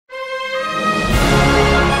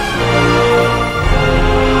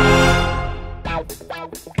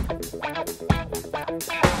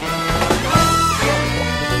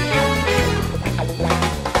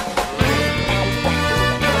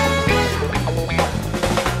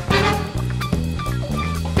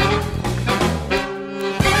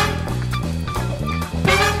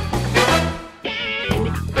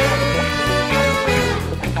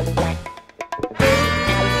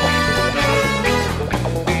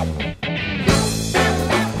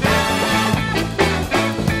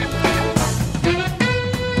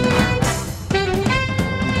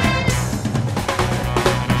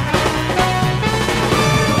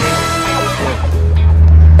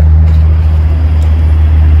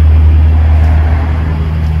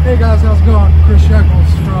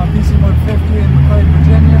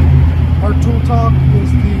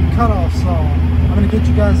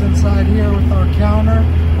inside here with our counter.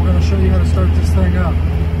 We're going to show you how to start this thing up.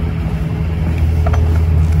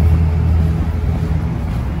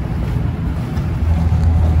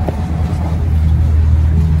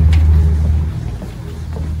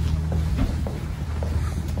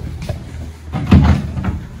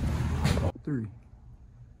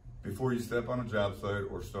 Before you step on a job site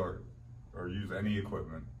or start or use any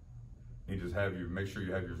equipment, you need to make sure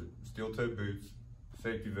you have your steel-toed boots,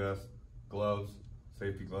 safety vest, gloves,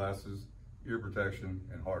 safety glasses, ear protection,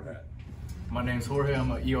 and hard hat. My name's Jorge, I'm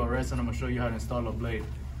an ERS, and I'm gonna show you how to install a blade.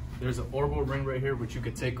 There's an orbital ring right here which you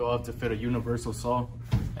can take off to fit a universal saw,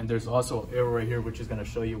 and there's also an arrow right here which is gonna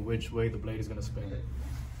show you which way the blade is gonna spin.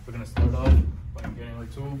 We're gonna start off by getting our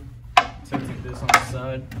tool, tilting this on the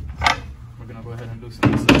side. We're gonna go ahead and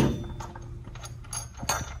loosen this up.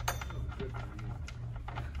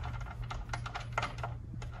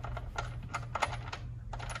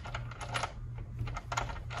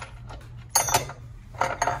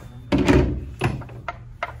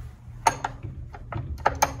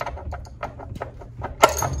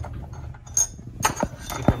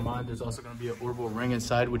 Keep in mind, there's also going to be an orbital ring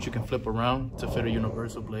inside which you can flip around to fit a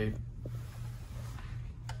universal blade.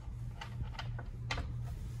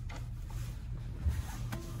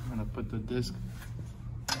 I'm going to put the disc,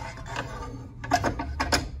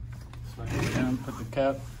 slide it down, put the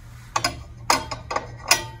cap.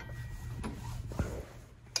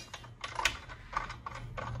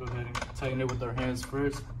 Go ahead and tighten it with our hands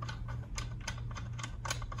first.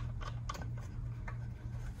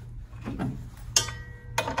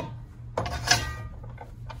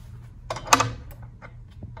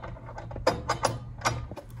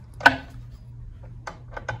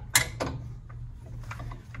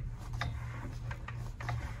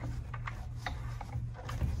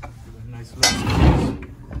 Nice little squeeze,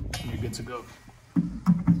 and you're good to go.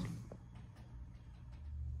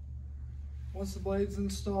 Once the blade's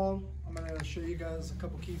installed, I'm going to show you guys a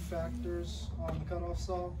couple key factors on the cutoff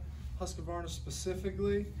saw. Husqvarna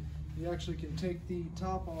specifically, you actually can take the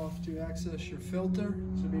top off to access your filter,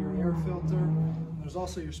 so be your air filter. There's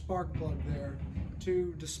also your spark plug there.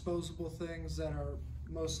 Two disposable things that are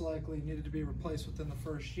most likely needed to be replaced within the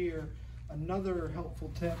first year. Another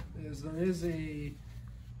helpful tip is there is a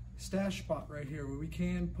stash spot right here where we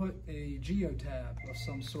can put a geotab of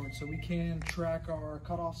some sort, so we can track our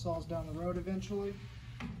cutoff saws down the road eventually.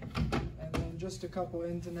 And then just a couple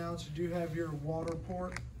ins and outs, you do have your water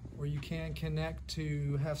port where you can connect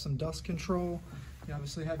to have some dust control. You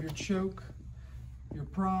obviously have your choke, your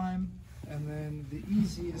prime, and then the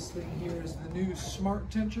easiest thing here is the new smart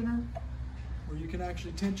tensioner, where you can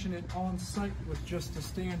actually tension it on site with just a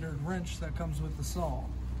standard wrench that comes with the saw.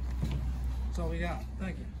 That's all we got.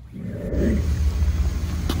 Thank you.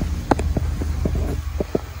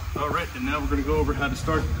 All right, and now we're going to go over how to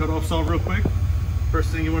start the cutoff saw real quick. First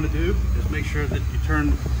thing you want to do is make sure that you turn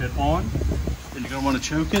it on. Then you're going to want to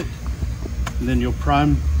choke it, and then you'll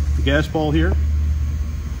prime the gas ball here.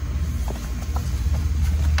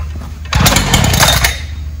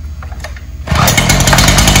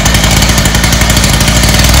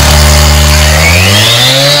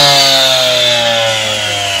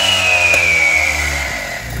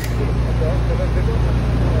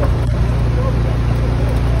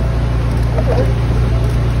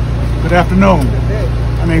 Good afternoon.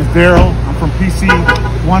 My name's Daryl. I'm from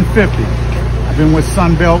Pc150. I've been with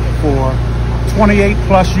Sunbelt for 28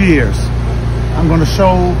 plus years. I'm going to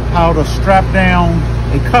show how to strap down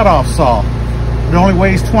a cutoff saw. It only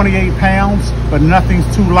weighs 28 pounds, but nothing's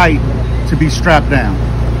too light to be strapped down.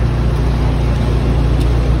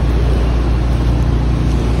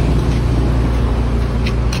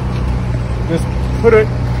 Just put it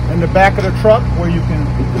in the back of the truck where you can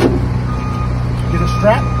get a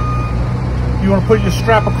strap. You want to put your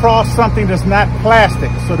strap across something that's not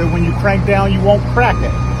plastic so that when you crank down, you won't crack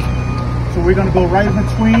it. So we're going to go right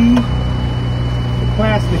between the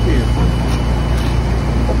plastic here.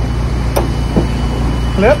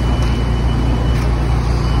 Clip.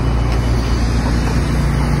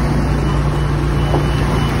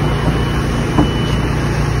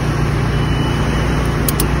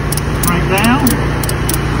 Crank down.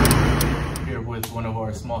 Here with one of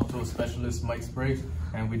our small tool specialists, Mike Spriggs,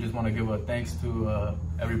 and we just want to give a thanks to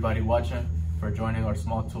everybody watching for joining our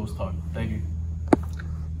small tools talk. Thank you.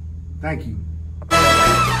 Thank you.